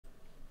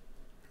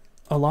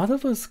a lot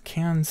of us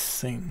can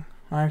sing.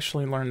 I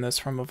actually learned this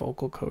from a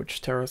vocal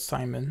coach, Tara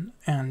Simon,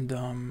 and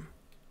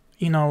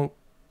you know,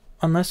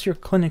 unless you're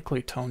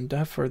clinically tone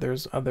deaf or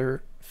there's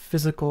other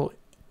physical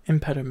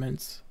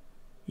impediments,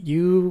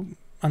 you,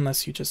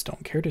 unless you just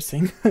don't care to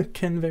sing,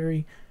 can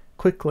very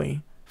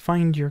quickly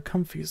find your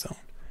comfy zone.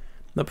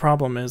 The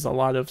problem is a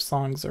lot of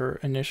songs are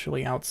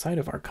initially outside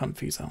of our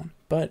comfy zone,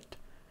 but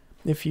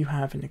if you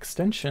have an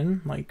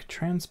extension like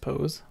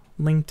Transpose,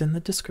 linked in the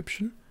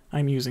description,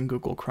 I'm using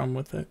Google Chrome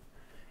with it,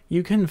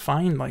 you can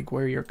find like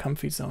where your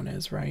comfy zone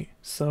is, right?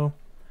 So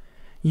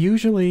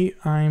usually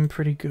I'm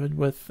pretty good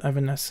with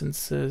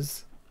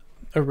Evanescence's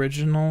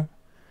original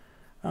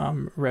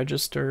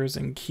registers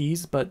and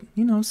keys, but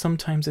you know,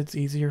 sometimes it's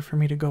easier for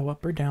me to go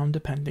up or down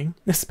depending,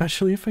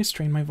 especially if I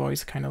strain my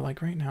voice kind of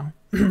like right now.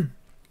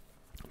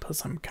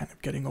 Plus I'm kind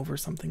of getting over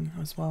something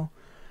as well.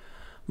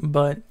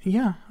 But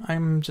yeah,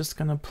 I'm just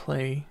gonna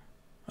play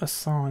a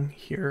song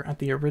here at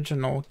the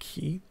original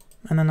key,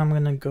 and then I'm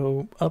gonna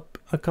go up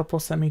a couple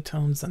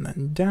semitones and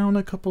then down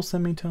a couple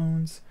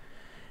semitones.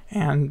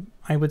 And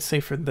I would say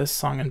for this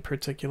song in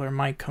particular,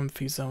 my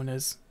comfy zone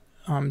is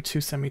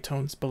 2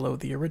 semitones below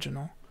the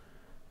original.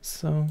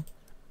 So,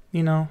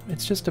 you know,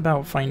 it's just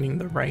about finding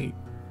the right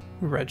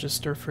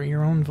register for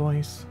your own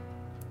voice.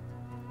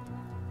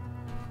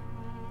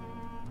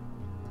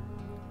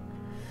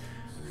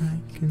 I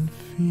can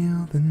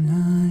feel the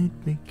night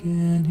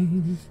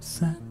beginning,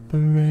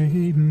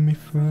 separate me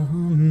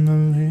from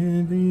the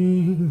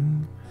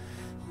living,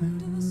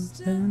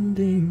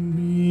 understanding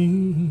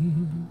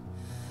me.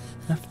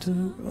 After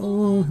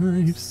all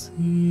I've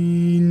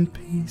seen,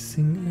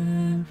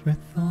 piecing every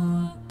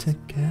thought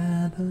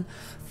together,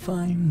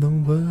 find the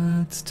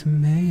words to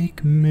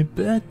make me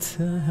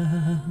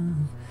better.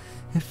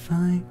 If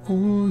I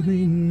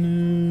only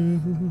knew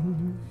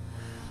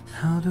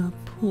how to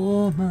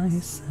pull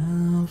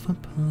myself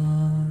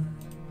apart.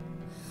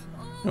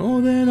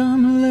 Oh, that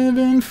I'm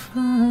living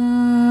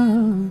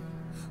far.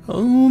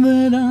 Oh,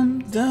 that I'm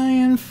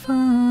dying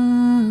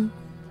far.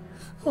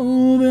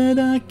 Oh, that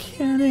I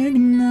can't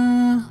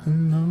ignore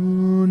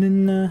alone at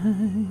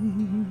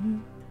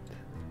night.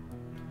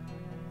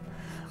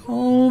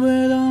 Oh,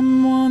 that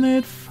I'm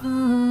wanted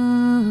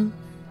far.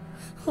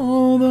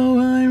 Although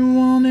I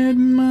wanted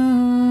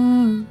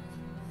more.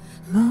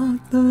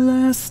 Lock the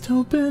last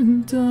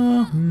open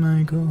door,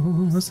 my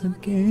goals are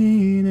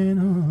gaining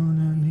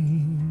on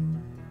me.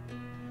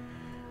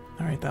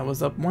 Alright, that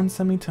was up 1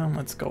 semitone,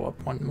 let's go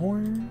up 1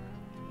 more.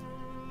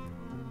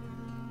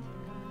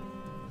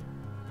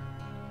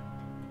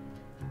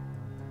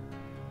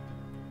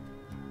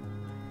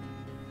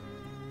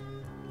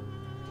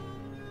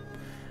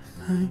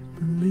 I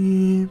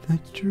believe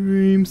that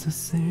dreams are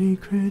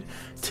sacred.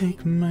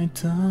 Take my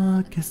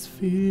darkest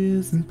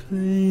fears and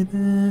play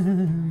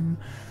them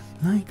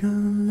like a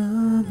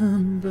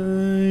lullaby,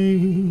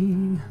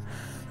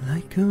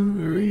 like a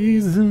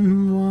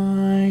reason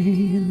why,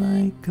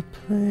 like a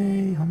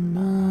play on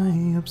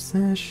my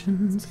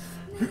obsessions.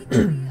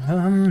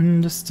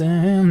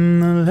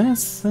 Understand the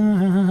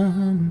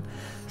lesson,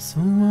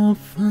 so I'll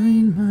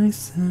find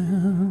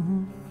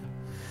myself,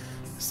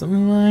 so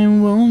I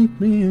won't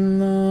be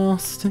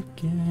lost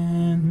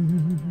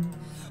again.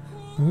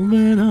 Oh,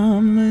 that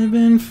I'm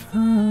living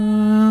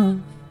far.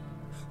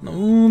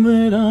 Oh,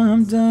 that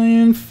I'm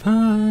dying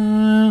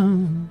far.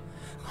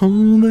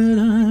 Oh, that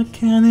I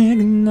can't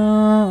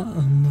ignore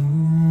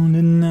alone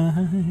at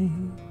night.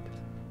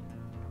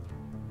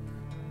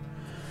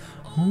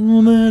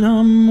 Oh, that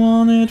I'm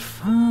wanted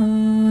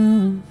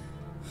far.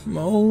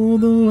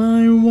 Although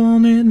I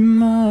wanted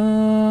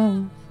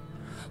more.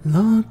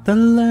 Lock the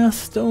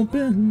last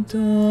open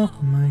door,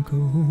 my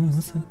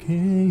goals are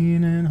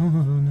gaining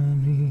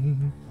on me.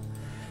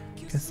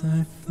 Guess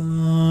I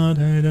thought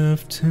I'd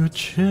have to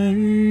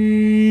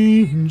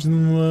change the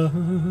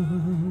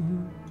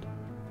world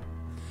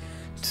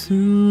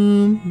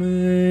to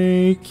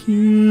make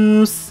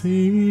you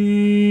see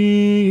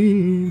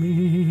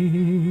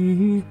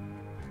me,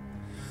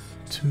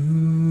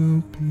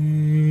 to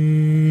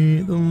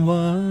be the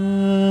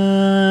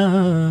one.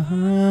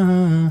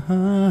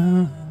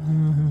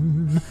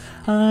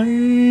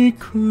 I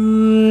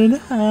could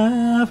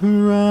have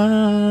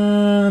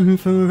run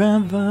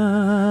forever,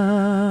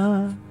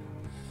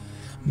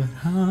 but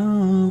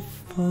how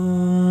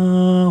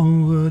far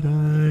would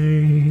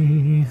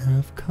I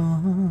have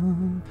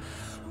come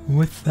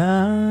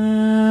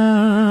without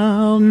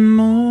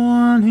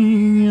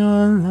mourning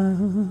your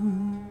love?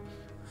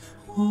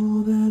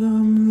 Oh, that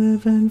I'm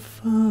living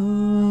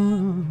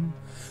far.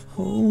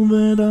 Oh,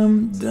 that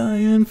I'm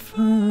dying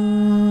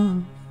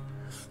far.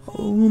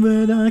 Oh,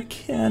 that I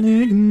can't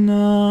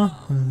ignore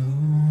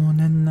alone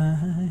at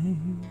night.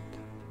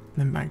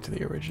 Then back to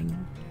the original.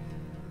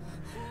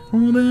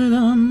 Oh, that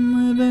I'm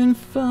living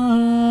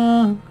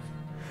far.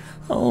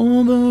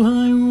 Although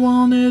I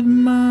wanted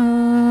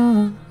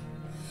more.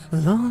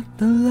 Lock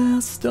the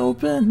last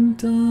open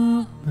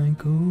door, my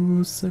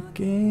ghosts are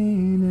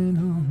gaining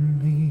on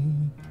me.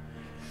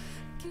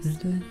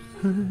 Did it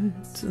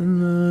hurt to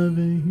love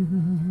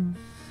you?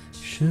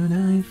 Should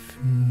I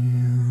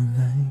feel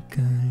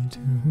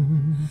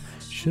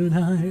Should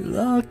I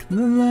lock the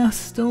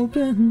last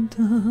open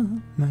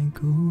door? My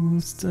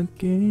ghosts are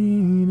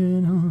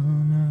gaining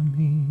on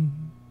me.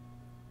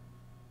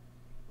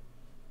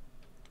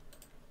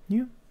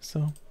 Yeah,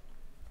 so,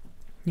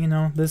 you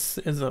know, this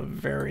is a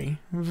very,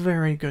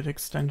 very good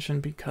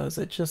extension because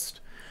it just,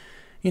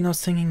 you know,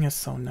 singing is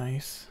so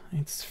nice.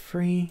 It's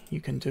free.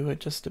 You can do it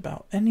just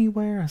about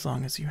anywhere as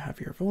long as you have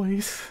your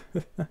voice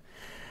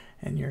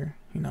and you're,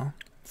 you know,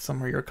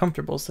 somewhere you're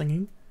comfortable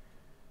singing.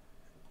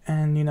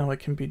 And, you know, it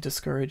can be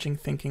discouraging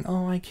thinking,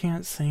 oh, I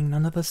can't sing.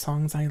 None of the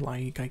songs I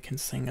like I can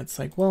sing. It's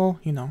like, well,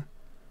 you know,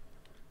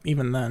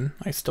 even then,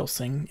 I still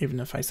sing.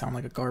 Even if I sound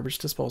like a garbage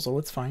disposal,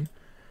 it's fine.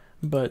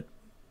 But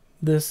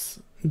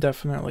this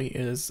definitely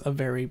is a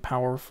very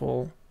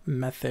powerful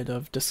method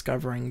of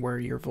discovering where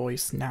your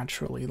voice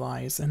naturally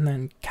lies and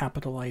then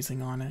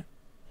capitalizing on it.